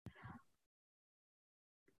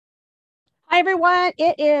Hi, everyone.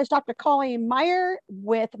 It is Dr. Colleen Meyer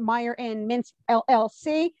with Meyer and Mintz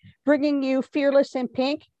LLC, bringing you Fearless in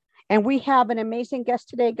Pink. And we have an amazing guest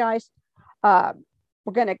today, guys. Uh,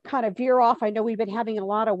 we're going to kind of veer off. I know we've been having a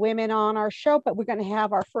lot of women on our show, but we're going to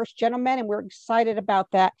have our first gentleman, and we're excited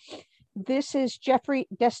about that. This is Jeffery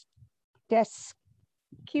Deskovic.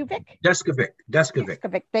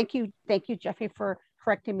 Deskovic. Thank you, Jeffrey, for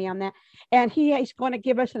correcting me on that. And he is going to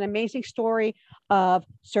give us an amazing story of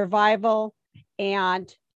survival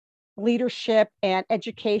and leadership and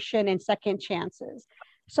education and second chances.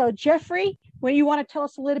 So, Jeffrey, when you want to tell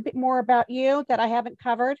us a little bit more about you that I haven't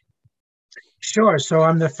covered? Sure. So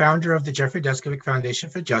I'm the founder of the Jeffery Deskovic Foundation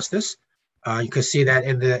for Justice. You can see that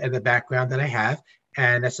in the background that I have.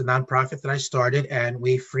 And that's a nonprofit that I started, and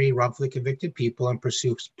we free wrongfully convicted people and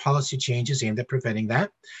pursue policy changes aimed at preventing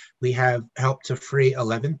that. We have helped to free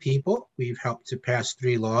 11 people. We've helped to pass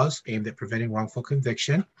 3 laws aimed at preventing wrongful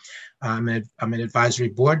conviction. I'm an advisory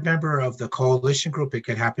board member of the coalition group It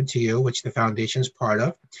Could Happen to You, which the foundation is part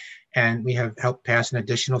of. And we have helped pass an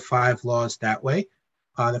additional 5 laws that way.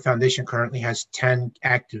 The foundation currently has 10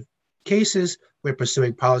 active cases. We're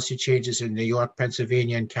pursuing policy changes in New York,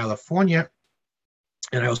 Pennsylvania, and California.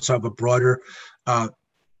 And I also have a broader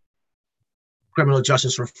criminal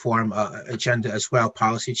justice reform agenda as well,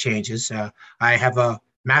 policy changes. I have a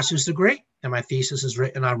master's degree, and my thesis is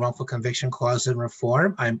written on wrongful conviction cause and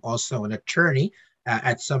reform. I'm also an attorney.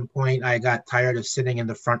 At some point, I got tired of sitting in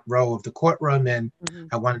the front row of the courtroom, and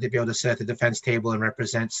I wanted to be able to sit at the defense table and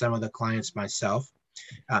represent some of the clients myself,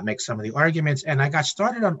 make some of the arguments. And I got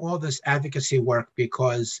started on all this advocacy work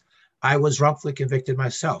because I was wrongfully convicted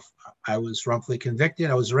myself. I was wrongfully convicted.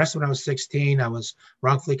 I was arrested when I was 16. I was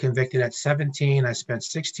wrongfully convicted at 17. I spent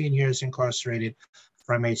 16 years incarcerated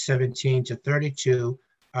from age 17 to 32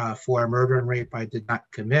 for murder and rape I did not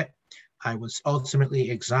commit. I was ultimately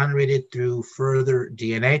exonerated through further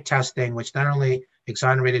DNA testing, which not only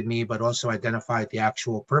exonerated me, but also identified the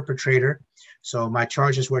actual perpetrator. So my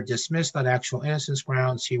charges were dismissed on actual innocence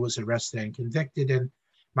grounds. He was arrested and convicted, and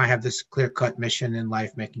I have this clear-cut mission in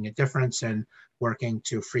life, making a difference and working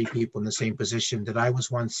to free people in the same position that I was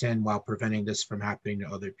once in while preventing this from happening to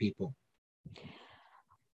other people.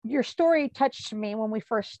 Your story touched me when we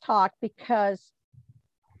first talked because,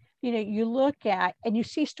 you look at and you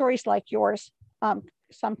see stories like yours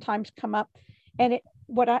sometimes come up. And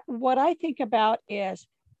what I think about is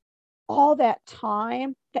all that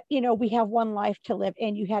time that, we have one life to live,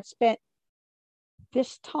 and you had spent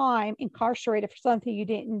this time incarcerated for something you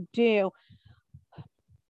didn't do.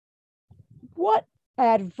 What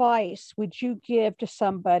advice would you give to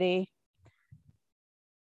somebody,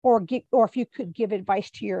 or if you could give advice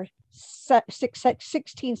to your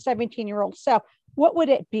 16, 17-year-old self, what would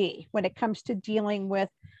it be when it comes to dealing with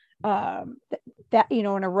an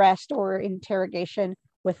arrest or interrogation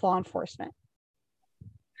with law enforcement?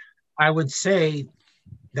 I would say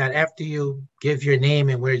that after you give your name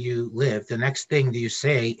and where you live, the next thing that you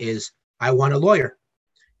say is, I want a lawyer,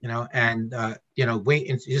 and wait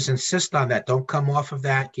and just insist on that. Don't come off of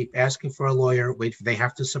that. Keep asking for a lawyer. Wait, they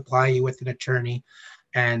have to supply you with an attorney,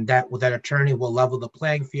 and that attorney will level the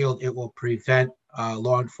playing field. It will prevent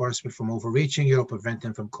law enforcement from overreaching you. It'll prevent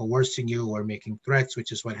them from coercing you or making threats,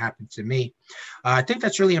 which is what happened to me. I think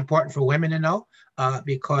that's really important for women to know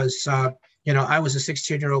because I was a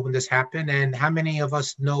 16-year-old when this happened, and how many of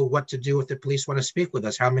us know what to do if the police want to speak with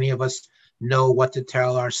us? How many of us know what to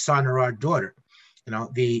tell our son or our daughter?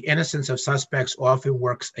 The innocence of suspects often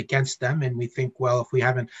works against them, and we think, well, if we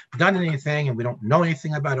haven't done anything and we don't know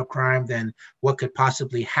anything about a crime, then what could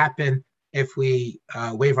possibly happen if we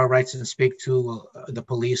waive our rights and speak to the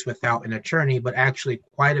police without an attorney? But actually,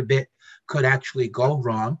 quite a bit could actually go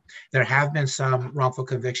wrong. There have been some wrongful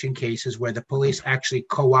conviction cases where the police actually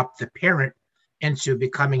co-opt the parent into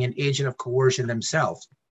becoming an agent of coercion themselves.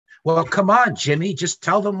 Well, come on, Jimmy, just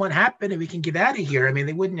tell them what happened and we can get out of here. I mean,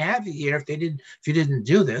 they wouldn't have you here if you didn't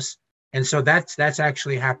do this. And so that's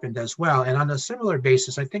actually happened as well. And on a similar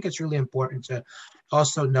basis, I think it's really important to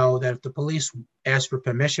also know that if the police ask for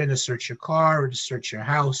permission to search your car or to search your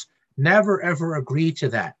house, never, ever agree to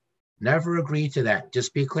that. Never agree to that.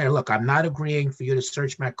 Just be clear. Look, I'm not agreeing for you to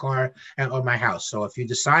search my car or my house. So if you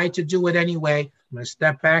decide to do it anyway, I'm going to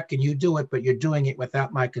step back and you do it, but you're doing it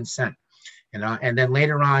without my consent. And then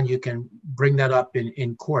later on, you can bring that up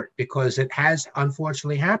in court, because it has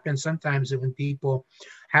unfortunately happened sometimes that when people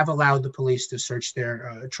have allowed the police to search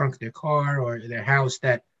their trunk of their car or their house,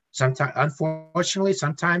 that sometimes, unfortunately,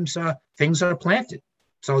 sometimes things are planted.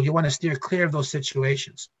 So you want to steer clear of those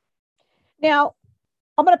situations. Now,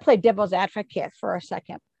 I'm going to play devil's advocate for a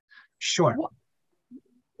second. Sure.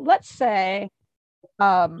 Let's say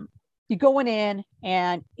you going in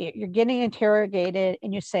and you're getting interrogated,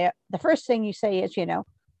 and you say, the first thing you say is,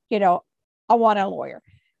 I want a lawyer.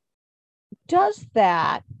 Does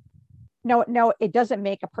that, no, it doesn't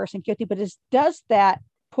make a person guilty, but does that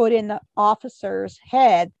put in the officer's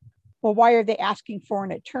head, well, why are they asking for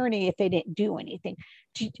an attorney if they didn't do anything?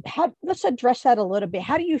 Let's address that a little bit.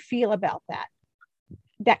 How do you feel about that?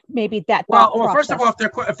 Well, first of all,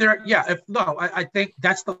 I think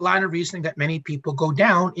that's the line of reasoning that many people go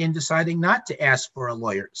down in deciding not to ask for a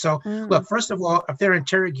lawyer. So look, first of all, if they're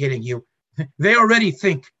interrogating you, they already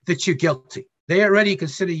think that you're guilty. They already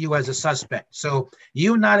consider you as a suspect. So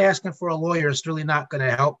you not asking for a lawyer is really not going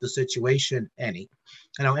to help the situation any.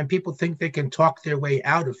 And people think they can talk their way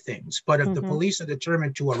out of things. But if the police are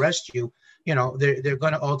determined to arrest you, they're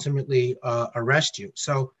going to ultimately arrest you.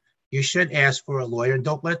 So you should ask for a lawyer, and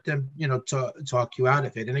don't let them, talk you out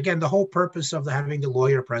of it. And again, the whole purpose of having the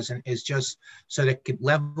lawyer present is just so that it can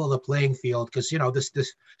level the playing field, because,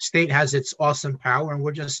 this state has its awesome power, and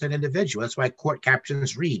we're just an individual. That's why court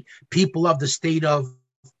captions read people of the state of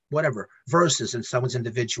whatever versus in someone's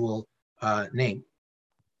individual name.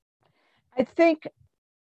 I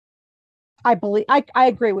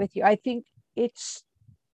agree with you. I think it's,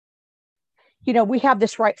 we have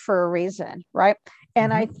this right for a reason, right?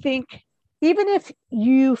 And I think even if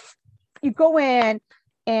you go in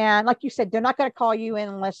and, like you said, they're not going to call you in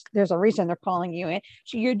unless there's a reason they're calling you in.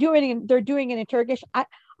 So they're doing an interrogation.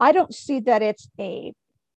 I don't see that it's a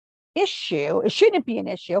issue. It shouldn't be an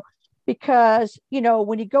issue, because,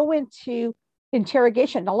 when you go into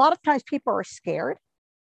interrogation, a lot of times people are scared.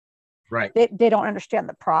 Right. They don't understand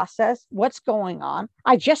the process. What's going on?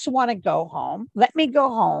 I just want to go home. Let me go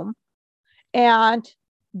home. And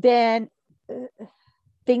then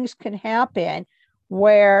things can happen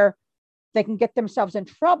where they can get themselves in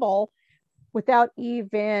trouble without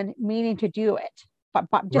even meaning to do it, but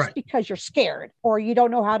just because you're scared or you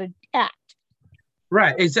don't know how to act.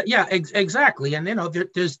 Right. Exactly. And,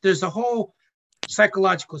 there's a whole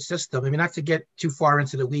psychological system. I mean, not to get too far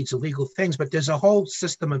into the weeds of legal things, but there's a whole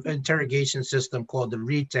system of interrogation system called the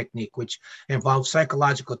Reed technique, which involves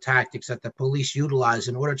psychological tactics that the police utilize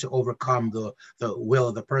in order to overcome the will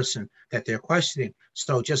of the person that they're questioning.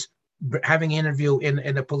 So just having an interview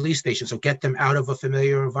in a police station, so get them out of a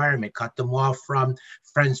familiar environment, cut them off from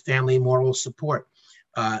friends, family, moral support.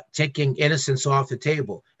 Taking innocence off the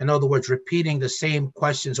table. In other words, repeating the same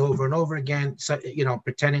questions over and over again. So,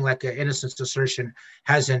 pretending like an innocence assertion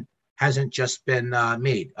hasn't just been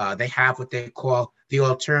made. They have what they call the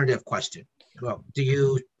alternative question. Well, do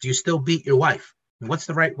you still beat your wife? What's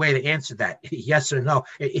the right way to answer that? Yes or no?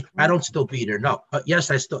 I don't still beat her. No.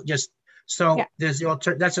 Yes, I still just. So there's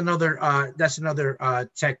the that's another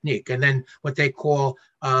technique. And then what they call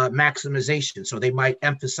maximization. So they might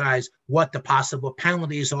emphasize what the possible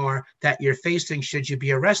penalties are that you're facing should you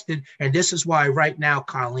be arrested. And this is why right now,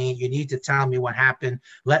 Colleen, you need to tell me what happened.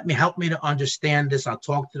 Help me to understand this. I'll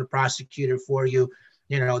talk to the prosecutor for you.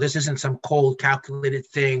 This isn't some cold, calculated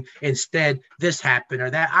thing. Instead, this happened or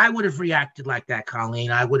that. I would have reacted like that,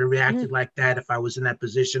 Colleen. I would have reacted like that if I was in that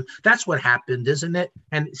position. That's what happened, isn't it?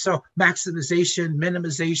 And so maximization,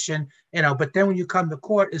 minimization, but then when you come to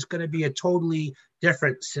court, it's going to be a totally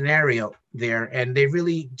different scenario there. And they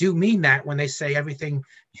really do mean that when they say everything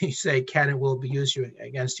you say can and will be used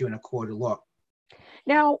against you in a court of law.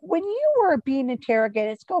 Now, when you were being interrogated,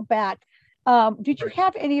 let's go back. Did you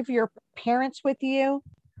have any of your parents with you,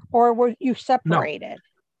 or were you separated? No.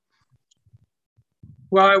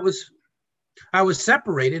 Well, I was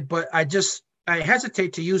separated, but I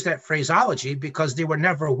hesitate to use that phraseology because they were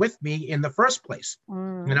never with me in the first place.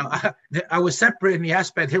 I was separate in the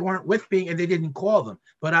aspect they weren't with me and they didn't call them.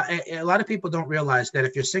 But a lot of people don't realize that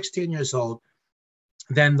if you're 16 years old,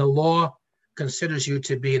 then the law considers you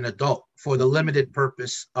to be an adult for the limited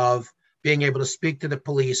purpose of being able to speak to the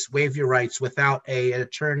police, waive your rights without an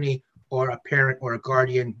attorney or a parent or a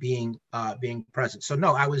guardian being present. So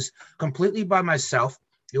no, I was completely by myself.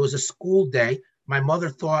 It was a school day. My mother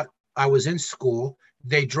thought I was in school.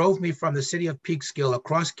 They drove me from the city of Peekskill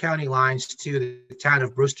across county lines to the town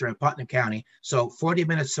of Brewster in Putnam County. So 40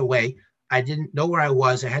 minutes away. I didn't know where I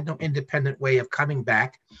was. I had no independent way of coming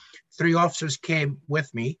back. 3 officers came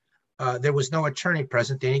with me. There was no attorney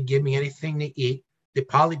present. They didn't give me anything to eat. The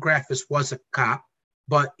polygraphist was a cop,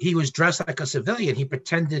 but he was dressed like a civilian. He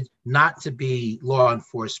pretended not to be law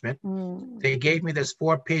enforcement. They gave me this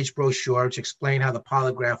 4-page brochure which explained how the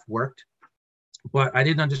polygraph worked, but I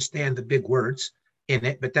didn't understand the big words in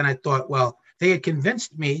it. But then I thought, well, they had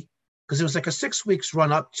convinced me, because it was like a 6 weeks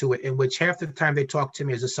run up to it, in which half the time they talked to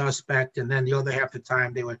me as a suspect, and then the other half the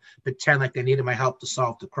time they would pretend like they needed my help to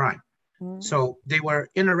solve the crime. So they were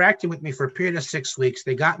interacting with me for a period of 6 weeks.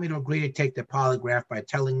 They got me to agree to take the polygraph by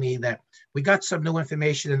telling me that we got some new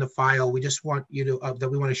information in the file. We just want you to, that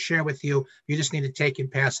we want to share with you. You just need to take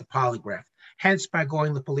and pass a polygraph. Hence, by going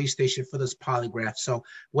to the police station for this polygraph. So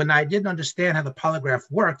when I didn't understand how the polygraph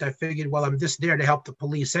worked, I figured, well, I'm just there to help the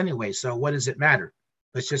police anyway. So what does it matter?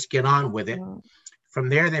 Let's just get on with it. From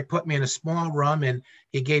there, they put me in a small room and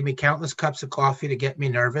he gave me countless cups of coffee to get me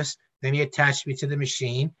nervous. Then he attached me to the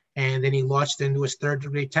machine and then he launched into his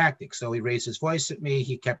third-degree tactic. So he raised his voice at me.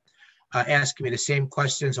 He kept asking me the same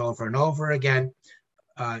questions over and over again.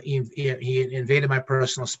 He invaded my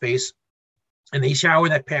personal space. And each hour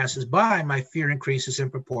that passes by, my fear increases in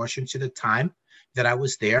proportion to the time that I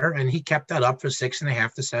was there. And he kept that up for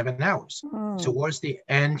 6.5 to 7 hours. Towards the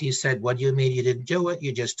end, he said, what do you mean you didn't do it?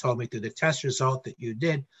 You just told me through the test result that you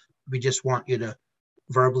did. We just want you to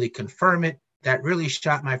verbally confirm it. That really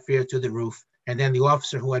shot my fear through the roof. And then the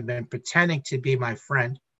officer who had been pretending to be my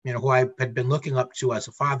friend, who I had been looking up to as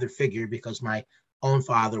a father figure because my own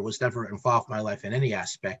father was never involved in my life in any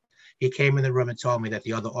aspect. He came in the room and told me that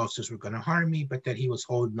the other officers were going to harm me, but that he was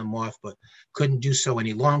holding them off, but couldn't do so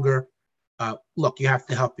any longer. Look, you have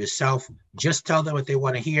to help yourself. Just tell them what they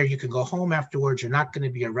want to hear. You can go home afterwards. You're not going to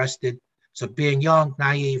be arrested. So being young,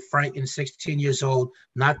 naive, frightened, 16 years old,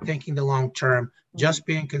 not thinking the long term, just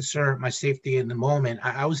being concerned with my safety in the moment.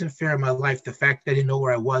 I was in fear of my life. The fact that I didn't know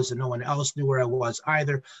where I was and no one else knew where I was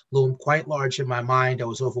either loomed quite large in my mind. I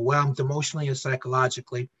was overwhelmed emotionally and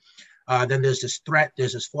psychologically. Then there's this threat,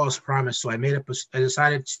 there's this false promise. So I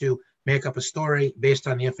decided to make up a story based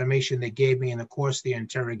on the information they gave me in the course of the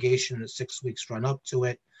interrogation, the 6 weeks run up to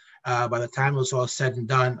it. By the time it was all said and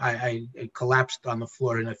done, I collapsed on the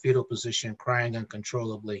floor in a fetal position, crying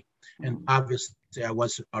uncontrollably. And obviously I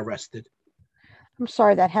was arrested. I'm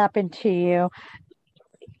sorry that happened to you.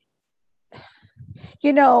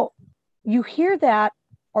 You hear that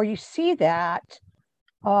or you see that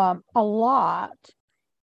a lot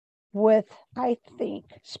with, I think,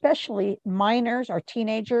 especially minors or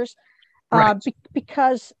teenagers, Right.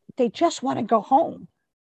 because they just want to go home.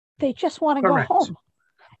 They just want to Correct. go home.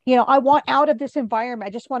 I want out of this environment.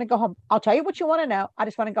 I just want to go home. I'll tell you what you want to know. I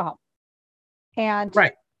just want to go home. And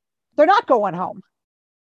right. They're not going home.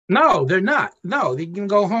 No, they're not. No, they can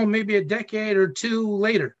go home maybe a decade or two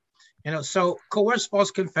later. So coerced false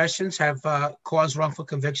confessions have caused wrongful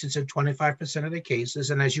convictions in 25% of the cases.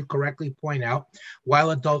 And as you correctly point out, while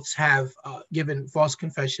adults have given false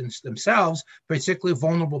confessions themselves, particularly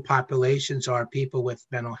vulnerable populations are people with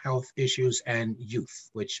mental health issues and youth,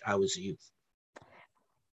 which I was a youth.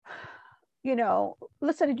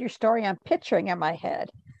 Listening to your story, I'm picturing in my head,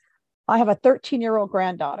 I have a 13-year-old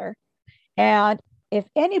granddaughter. And if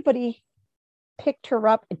anybody picked her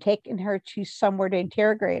up and taken her to somewhere to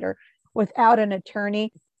interrogate her without an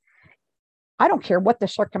attorney, I don't care what the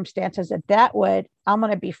circumstances that would, I'm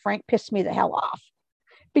going to be frank, piss me the hell off,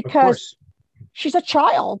 because she's a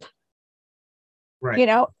child, right?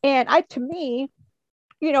 And to me,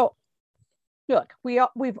 look,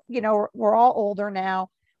 we're all older now,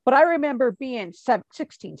 but I remember being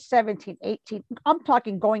 16, 17, 18. I'm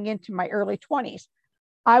talking going into my early 20s.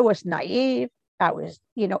 I was naive. I was,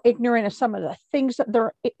 ignorant of some of the things that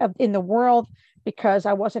they're in the world because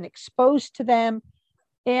I wasn't exposed to them.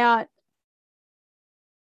 And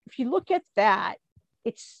if you look at that,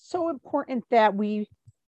 it's so important that we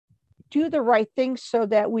do the right thing so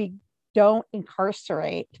that we don't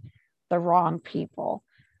incarcerate the wrong people.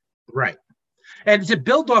 Right. And to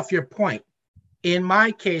build off your point, in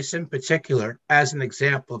my case in particular, as an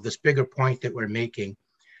example of this bigger point that we're making,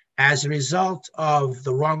 as a result of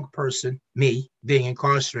the wrong person, me, being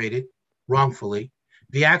incarcerated wrongfully,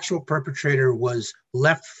 the actual perpetrator was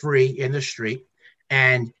left free in the street,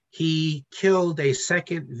 and he killed a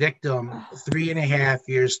second victim 3.5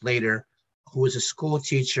 years later, who was a school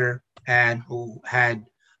teacher and who had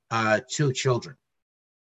 2 children.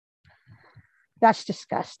 That's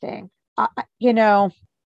disgusting.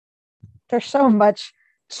 There's so much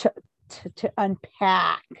to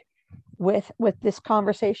unpack with this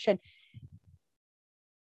conversation.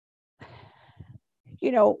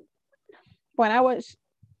 When I was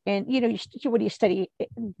in, you study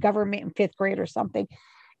government in 5th grade or something,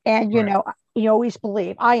 and you always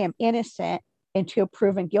believe I am innocent until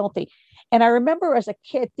proven guilty. And I remember as a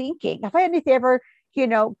kid thinking, if I had ever,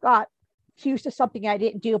 got accused of something I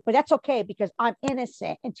didn't do, but that's okay because I'm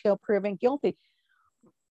innocent until proven guilty.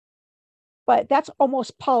 But that's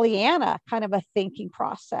almost Pollyanna kind of a thinking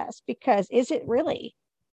process, because is it really?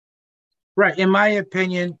 Right. In my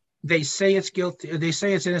opinion, they say it's guilty. They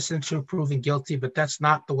say it's innocent until proven guilty, but that's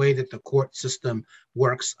not the way that the court system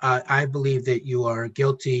works. I believe that you are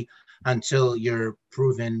guilty until you're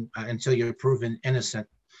proven innocent.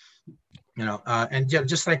 And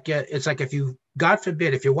just like it's like, if you, God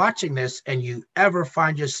forbid, if you're watching this and you ever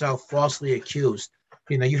find yourself falsely accused,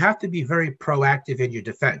 you have to be very proactive in your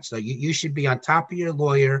defense. So you should be on top of your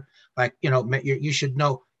lawyer. Like, you should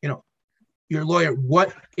know, your lawyer,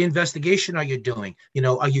 what investigation are you doing?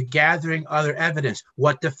 Are you gathering other evidence?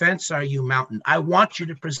 What defense are you mounting? I want you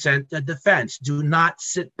to present a defense. Do not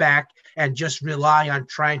sit back and just rely on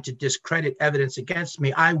trying to discredit evidence against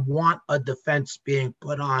me. I want a defense being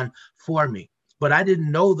put on for me. But I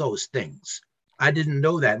didn't know those things. I didn't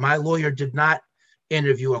know that. My lawyer did not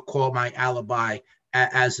interview or call my alibi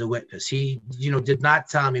as a witness. He, did not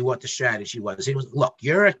tell me what the strategy was. He was, look,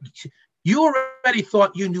 you already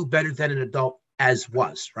thought you knew better than an adult, as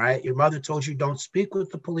was, right? Your mother told you don't speak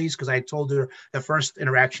with the police, because I told her the first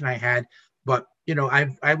interaction I had. But,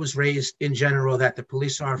 I was raised in general that the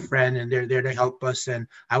police are a friend and they're there to help us. And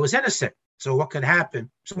I was innocent. So what could happen?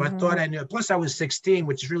 So I thought I knew. Plus, I was 16,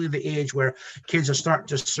 which is really the age where kids are starting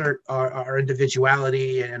to assert our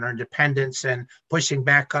individuality and our independence and pushing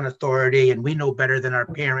back on authority. And we know better than our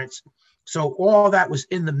parents. So all that was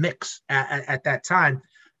in the mix at that time.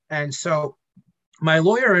 And so my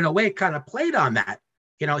lawyer, in a way, kind of played on that.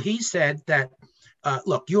 He said that,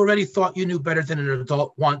 look, you already thought you knew better than an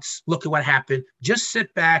adult once. Look at what happened. Just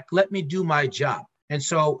sit back. Let me do my job. And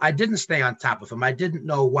so I didn't stay on top of him. I didn't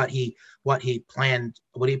know what he planned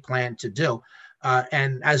to do.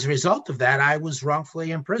 And as a result of that, I was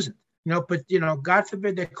wrongfully imprisoned. But, God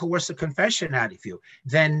forbid they coerce a confession out of you.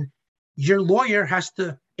 Then your lawyer has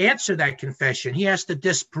to answer that confession. He has to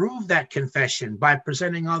disprove that confession by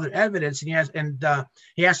presenting other evidence, and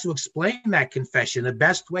he has to explain that confession. The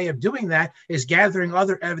best way of doing that is gathering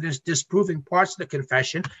other evidence, disproving parts of the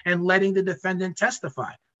confession, and letting the defendant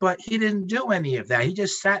testify. But he didn't do any of that. He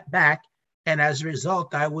just sat back, and as a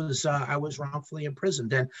result, I was wrongfully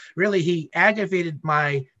imprisoned. And really, he aggravated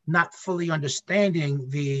my not fully understanding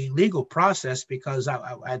the legal process, because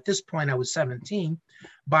at this point I was 17.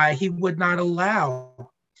 By he would not allow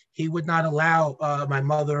my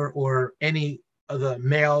mother or any of the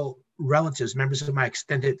male relatives, members of my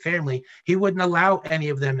extended family, he wouldn't allow any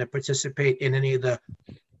of them to participate in any of the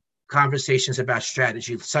conversations about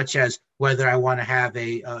strategy, such as whether I want to have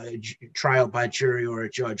a trial by jury or a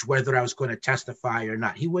judge, whether I was going to testify or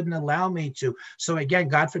not. He wouldn't allow me to. So again,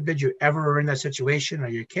 God forbid you ever are in that situation, or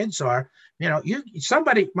your kids are,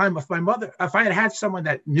 my mother, if I had someone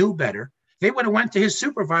that knew better, they would have went to his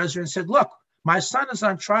supervisor and said, look, my son is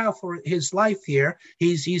on trial for his life here.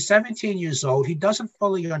 He's 17 years old. He doesn't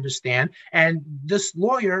fully understand. And this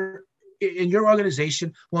lawyer in your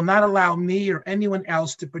organization will not allow me or anyone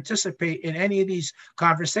else to participate in any of these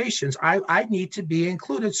conversations. I need to be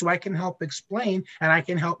included so I can help explain and I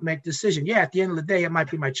can help make decisions. Yeah, at the end of the day, it might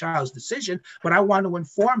be my child's decision, but I want to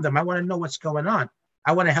inform them. I want to know what's going on.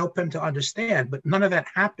 I want to help him to understand, but none of that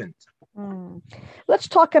happened. Let's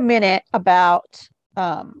talk a minute about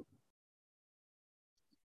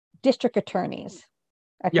district attorneys.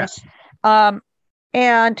 Okay. Yes.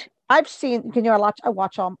 And I've seen, I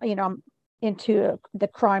watch all, I'm into the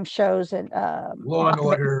crime shows and Law and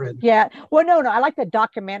Order. And... Yeah. Well, no, I like the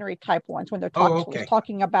documentary type ones when they're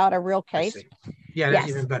talking about a real case. Yeah, that's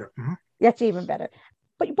even better. Mm-hmm. That's even better.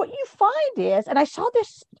 But what you find is, and I saw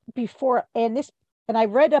this before, and I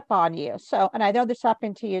read up on you. So, and I know this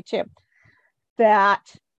happened to you too,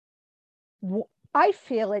 that I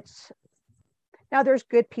feel it's, now there's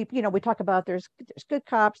good people, we talk about there's good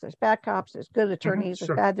cops, there's bad cops, there's good attorneys,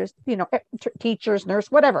 there's bad, there's, teachers, nurse,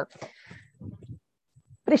 whatever.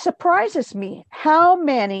 But it surprises me how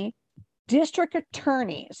many district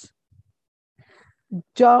attorneys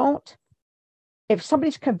don't, if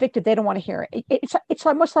somebody's convicted, they don't want to hear it. It's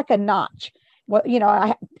almost like a notch. Well,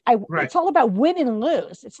 right. It's all about win and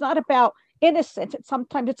lose. It's not about innocence.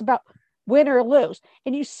 Sometimes it's about win or lose.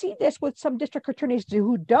 And you see this with some district attorneys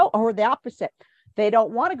who don't, or the opposite. They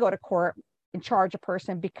don't want to go to court and charge a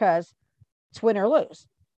person because it's win or lose.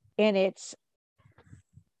 And it's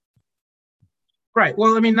right.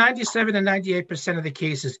 Well, 97 and 98% of the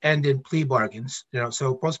cases end in plea bargains.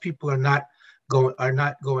 So most people are not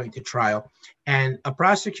going to trial. And a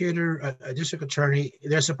prosecutor, a district attorney,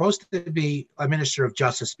 they're supposed to be a minister of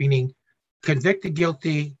justice, meaning convicted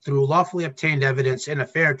guilty through lawfully obtained evidence in a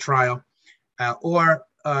fair trial, or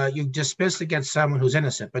you dismiss against someone who's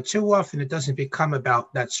innocent. But too often it doesn't become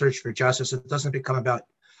about that search for justice. It doesn't become about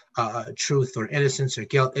truth or innocence or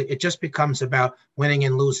guilt. It just becomes about winning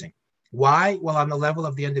and losing. Why? Well, on the level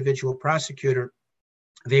of the individual prosecutor,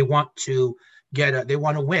 they want to they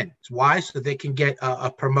want to win. Why? So they can get a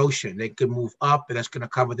promotion. They can move up, and that's going to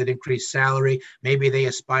come with an increased salary. Maybe they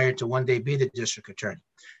aspire to one day be the district attorney.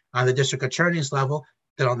 On the district attorney's level,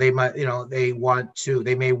 they might, they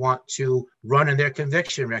may want to run in their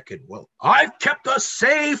conviction record. Well, I've kept us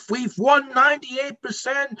safe. We've won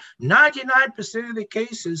 98%, 99% of the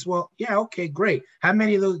cases. Well, yeah, okay, great. How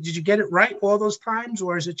many of those did you get it right all those times,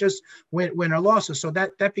 or is it just win or losses? So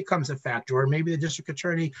that becomes a factor. Or maybe the district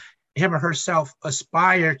attorney, him or herself,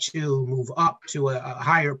 aspire to move up to a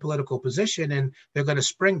higher political position, and they're going to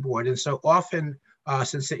springboard. And so often,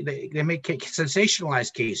 since they make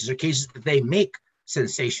sensationalized cases, or cases that they make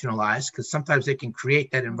sensationalized, because sometimes they can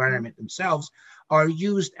create that environment themselves, are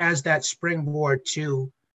used as that springboard to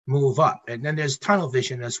move up. And then there's tunnel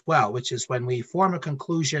vision as well, which is when we form a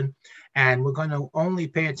conclusion and we're going to only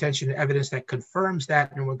pay attention to evidence that confirms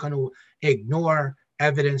that, and we're going to ignore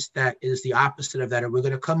evidence that is the opposite of that, or we're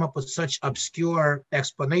going to come up with such obscure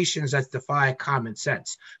explanations that defy common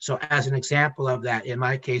sense. So as an example of that, in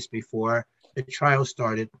my case, before the trial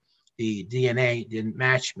started, the DNA didn't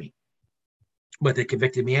match me, but they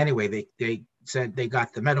convicted me anyway. They said they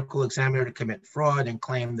got the medical examiner to commit fraud and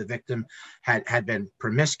claim the victim had been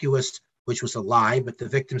promiscuous, which was a lie, but the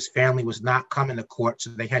victim's family was not coming to court, so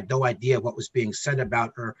they had no idea what was being said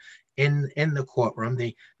about her in the courtroom.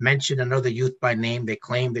 They mentioned another youth by name they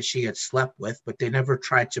claimed that she had slept with, but they never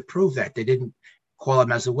tried to prove that. They didn't call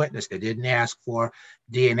him as a witness. They didn't ask for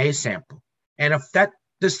DNA sample. And if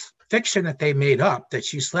this fiction that they made up, that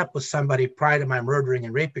she slept with somebody prior to my murdering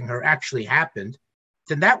and raping her, actually happened,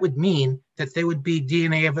 then that would mean that there would be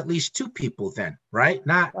DNA of at least two people then, right?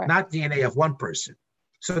 Not DNA of one person.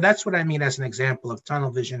 So that's what I mean as an example of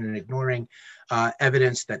tunnel vision and ignoring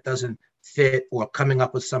evidence that doesn't fit, or coming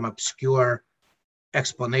up with some obscure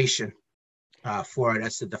explanation for it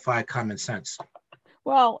as to defy common sense.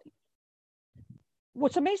 Well,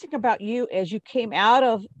 what's amazing about you is you came out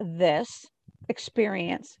of this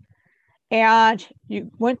experience and you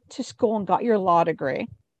went to school and got your law degree.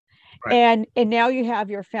 Right. And now you have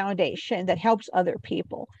your foundation that helps other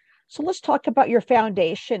people. So let's talk about your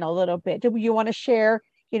foundation a little bit. Do you want to share,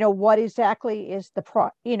 what exactly is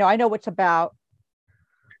I know it's about.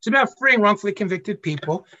 It's about freeing wrongfully convicted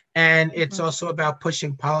people. And it's also about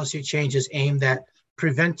pushing policy changes aimed at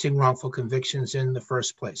preventing wrongful convictions in the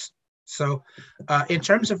first place. So in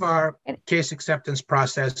terms of our case acceptance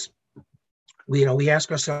process, we ask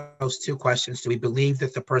ourselves two questions. Do we believe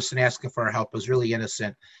that the person asking for our help is really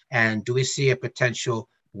innocent? And do we see a potential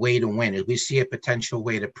way to win? Do we see a potential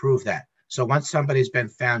way to prove that? So once somebody's been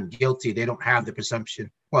found guilty, they don't have the presumption.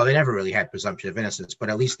 Well, they never really had presumption of innocence, but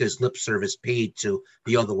at least there's lip service paid to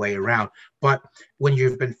the other way around. But when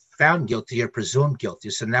you've been found guilty, you're presumed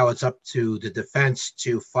guilty. So now it's up to the defense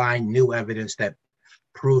to find new evidence that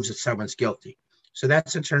proves that someone's guilty. So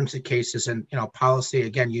that's in terms of cases. And policy,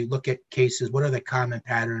 again, you look at cases, what are the common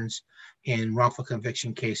patterns in wrongful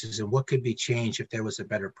conviction cases, and what could be changed if there was a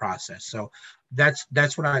better process? So that's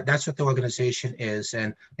what the organization is.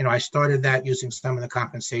 And I started that using some of the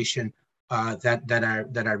compensation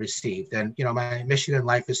that I received. And my mission in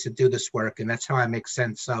life is to do this work, and that's how I make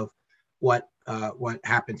sense of what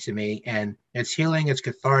happened to me. And it's healing, it's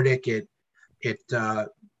cathartic, it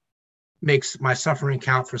makes my suffering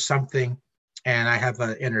count for something. And I have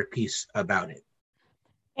an inner peace about it.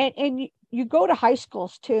 And you go to high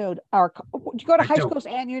schools too, or do you go to high schools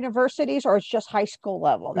and universities, or it's just high school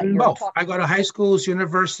level? Both. I go to high schools,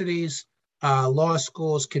 universities, law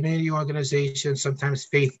schools, community organizations, sometimes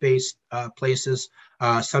faith-based places.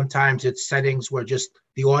 Sometimes it's settings where just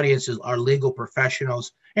the audiences are legal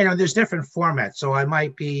professionals. There's different formats. So I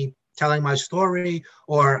might be telling my story,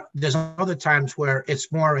 or there's other times where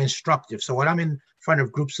it's more instructive. So when I'm in front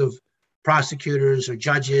of groups of prosecutors or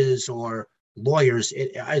judges or lawyers,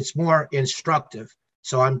 it's more instructive.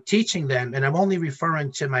 So I'm teaching them, and I'm only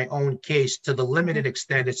referring to my own case to the limited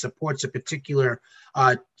extent it supports a particular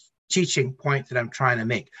teaching point that I'm trying to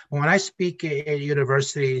make. When I speak at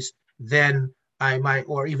universities, then I might,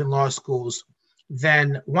 or even law schools,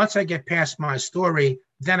 then once I get past my story,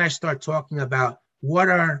 then I start talking about what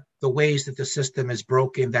are the ways that the system is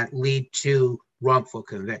broken that lead to wrongful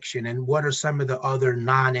conviction, and what are some of the other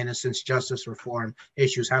non-innocence justice reform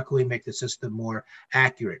issues? How can we make the system more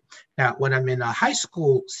accurate? Now, when I'm in a high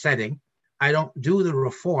school setting, I don't do the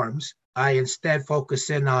reforms. I instead focus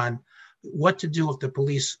in on what to do if the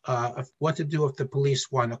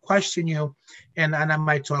police want to question you, and I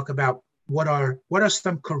might talk about what are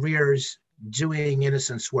some careers doing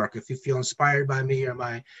innocence work. If you feel inspired by me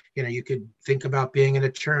or you could think about being an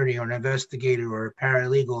attorney or an investigator or a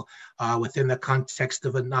paralegal within the context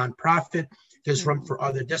of a nonprofit. There's room for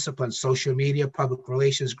other disciplines: social media, public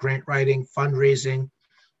relations, grant writing, fundraising.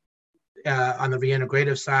 On the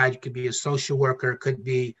reintegrative side, you could be a social worker, could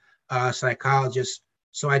be a psychologist.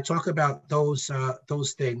 So I talk about those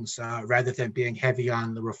things rather than being heavy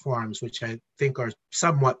on the reforms, which I think are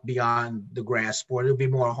somewhat beyond the grasp, or it'll be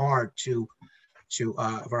more hard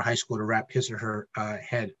for a high school to wrap his or her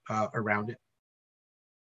head around it.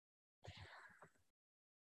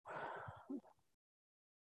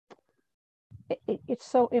 It's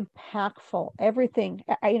so impactful. Everything.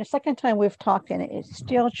 The second time we've talked, and it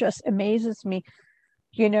still just amazes me.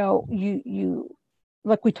 You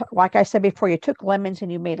like I said before, you took lemons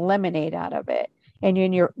and you made lemonade out of it, and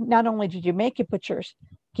you're not only did you make it, but you're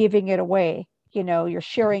giving it away. You're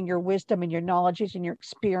sharing your wisdom and your knowledge and your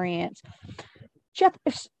experience. Jeff,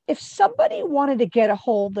 if somebody wanted to get a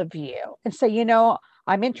hold of you and say,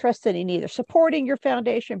 I'm interested in either supporting your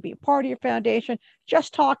foundation, be a part of your foundation,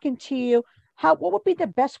 just talking to you, what would be the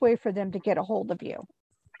best way for them to get a hold of you?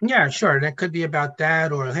 Yeah, sure. That could be about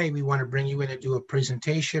that, or hey, we want to bring you in and do a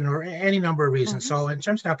presentation, or any number of reasons. So in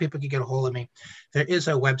terms of how people can get a hold of me, there is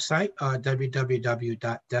a website,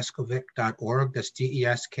 www.deskovic.org. That's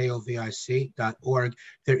DESKOVIC.org.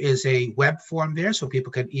 There is a web form there, so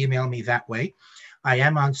people can email me that way. I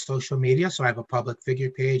am on social media, so I have a public figure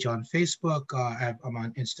page on Facebook. I'm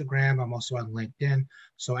on Instagram. I'm also on LinkedIn,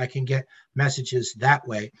 so I can get messages that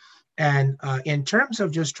way. And in terms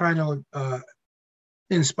of just trying to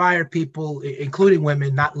inspire people, including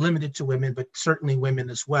women, not limited to women, but certainly women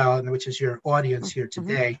as well, and which is your audience here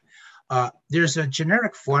today, there's a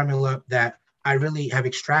generic formula that I really have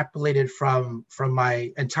extrapolated from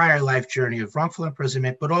my entire life journey of wrongful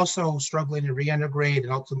imprisonment, but also struggling to reintegrate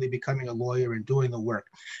and ultimately becoming a lawyer and doing the work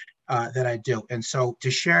that I do. And so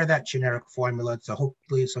to share that generic formula, so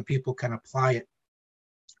hopefully some people can apply it.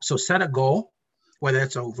 So set a goal, whether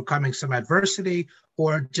it's overcoming some adversity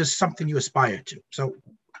or just something you aspire to. So,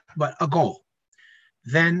 but a goal.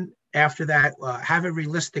 Then after that, have a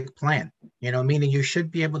realistic plan, meaning you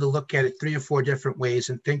should be able to look at it 3 or 4 different ways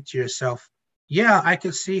and think to yourself, yeah, I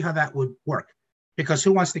could see how that would work. Because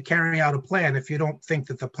who wants to carry out a plan if you don't think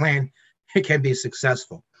that the plan can be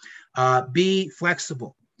successful? Be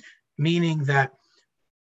flexible, meaning that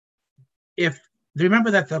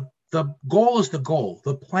remember that the goal is the goal.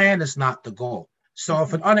 The plan is not the goal. So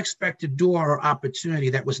if an unexpected door or opportunity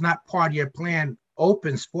that was not part of your plan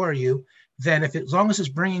opens for you, then as long as it's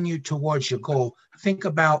bringing you towards your goal, think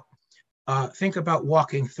about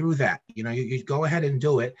walking through that. You go ahead and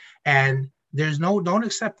do it. And don't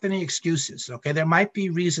accept any excuses. Okay. There might be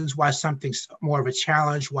reasons why something's more of a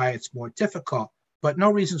challenge, why it's more difficult, but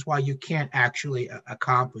no reasons why you can't actually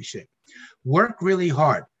accomplish it. Work really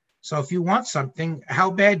hard. So if you want something,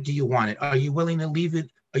 how bad do you want it? Are you willing to leave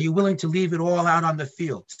it? Are you willing to leave it all out on the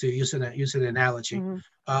field, to use an analogy?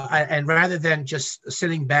 And rather than just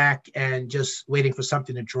sitting back and just waiting for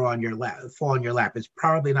something to fall on your lap, it's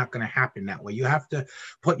probably not going to happen that way. You have to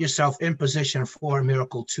put yourself in position for a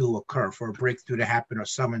miracle to occur, for a breakthrough to happen, or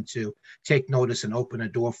someone to take notice and open a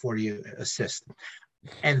door for you, assist.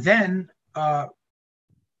 And then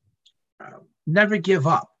never give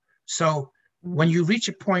up. So when you reach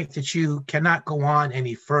a point that you cannot go on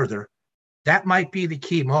any further, that might be the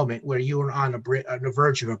key moment where you are on the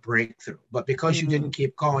verge of a breakthrough. But because you didn't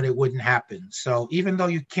keep going, it wouldn't happen. So even though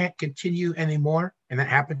you can't continue anymore, and that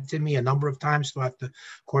happened to me a number of times throughout the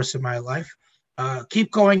course of my life,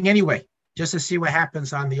 keep going anyway, just to see what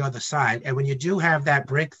happens on the other side. And when you do have that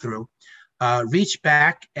breakthrough, reach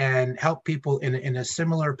back and help people in a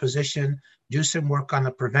similar position. Do some work on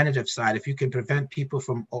the preventative side. If you can prevent people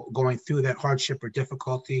from going through that hardship or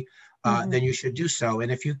difficulty, then you should do so.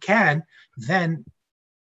 And if you can, then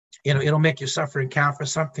it'll make your suffering count for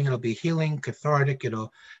something. It'll be healing, cathartic.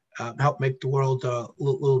 It'll help make the world a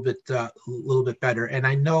little bit better. And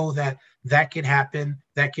I know that can happen.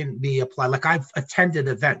 That can be applied. Like I've attended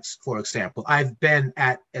events, for example. I've been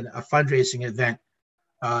at a fundraising event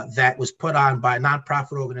that was put on by a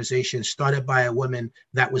nonprofit organization started by a woman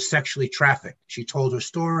that was sexually trafficked. She told her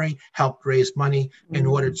story, helped raise money in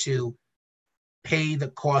order to pay the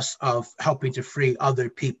cost of helping to free other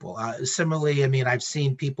people. Similarly, I've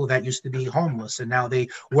seen people that used to be homeless and now they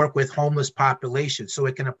work with homeless populations. So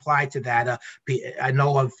it can apply to that. I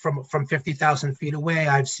know of from 50,000 feet away,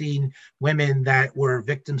 I've seen women that were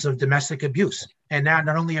victims of domestic abuse. And now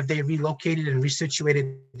not only have they relocated and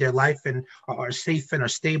resituated their life and are safe and are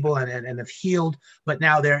stable and have healed, but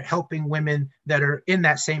now they're helping women that are in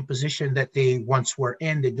that same position that they once were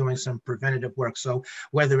in. They're doing some preventative work. So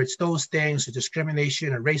whether it's those things, or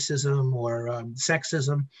discrimination or racism or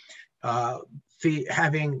sexism,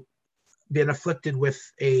 having been afflicted with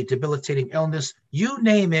a debilitating illness, you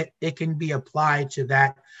name it, it can be applied to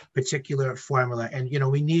that particular formula. And,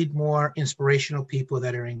 we need more inspirational people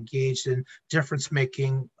that are engaged in difference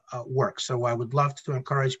making work. So I would love to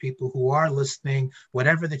encourage people who are listening,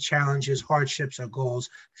 whatever the challenges, hardships, or goals,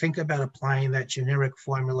 think about applying that generic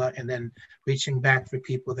formula and then reaching back for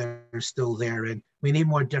people that are still there. And we need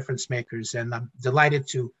more difference makers. And I'm delighted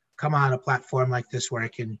to come on a platform like this where I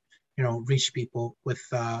can, reach people with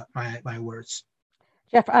my words.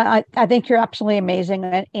 Jeff, I think you're absolutely amazing.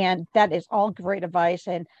 And that is all great advice.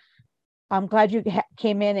 And I'm glad you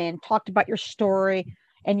came in and talked about your story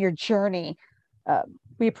and your journey.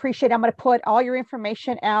 We appreciate it. I'm going to put all your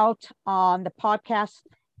information out on the podcast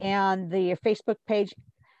and the Facebook page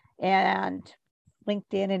and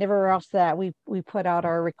LinkedIn and everywhere else that we put out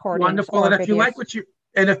our recordings. Wonderful. And if you like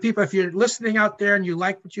if you're listening out there and you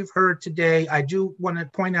like what you've heard today, I do want to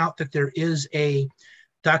point out that there is a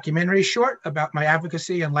documentary short about my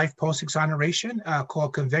advocacy and life post-exoneration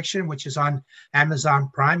called Conviction, which is on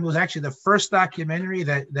Amazon Prime. It was actually the first documentary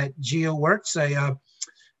that Gia Wirtz, a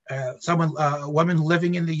woman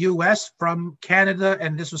living in the U.S. from Canada,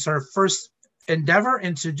 and this was her first endeavor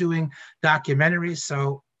into doing documentaries.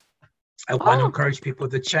 So I want to encourage people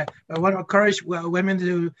to check. I want to encourage women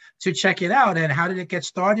to check it out. And how did it get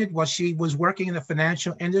started? Well, she was working in the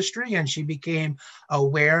financial industry, and she became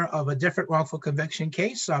aware of a different wrongful conviction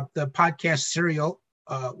case. The podcast Serial,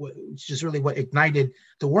 which is really what ignited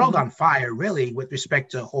the world on fire, really, with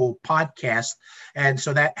respect to the whole podcast. And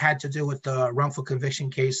so that had to do with the wrongful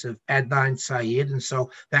conviction case of Adnan Syed. And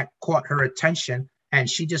so that caught her attention, and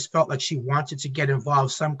she just felt like she wanted to get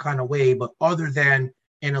involved some kind of way, but other than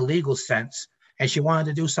in a legal sense. And she wanted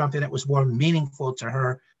to do something that was more meaningful to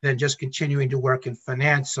her than just continuing to work in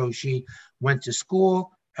finance. So she went to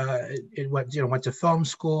school, went to film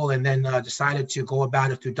school, and then decided to go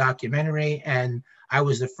about it through documentary. And I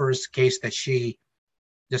was the first case that she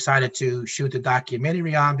decided to shoot the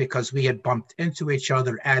documentary on, because we had bumped into each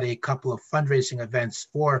other at a couple of fundraising events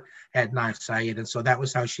for Adnan Syed. And so that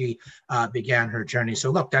was how she began her journey.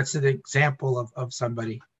 So look, that's an example of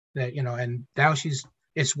somebody that, and now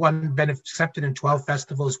it's been accepted in 12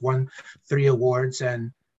 festivals, won 3 awards,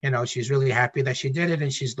 and she's really happy that she did it,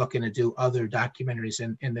 and she's looking to do other documentaries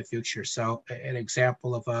in the future. So an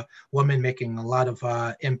example of a woman making a lot of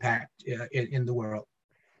impact in the world.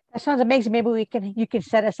 That sounds amazing. Maybe you can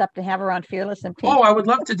set us up to have her on Fearless and Pink. Oh, I would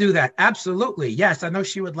love to do that. Absolutely. Yes, I know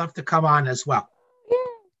she would love to come on as well. Yeah.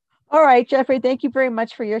 All right, Jeffrey, thank you very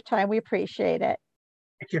much for your time. We appreciate it.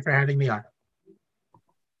 Thank you for having me on.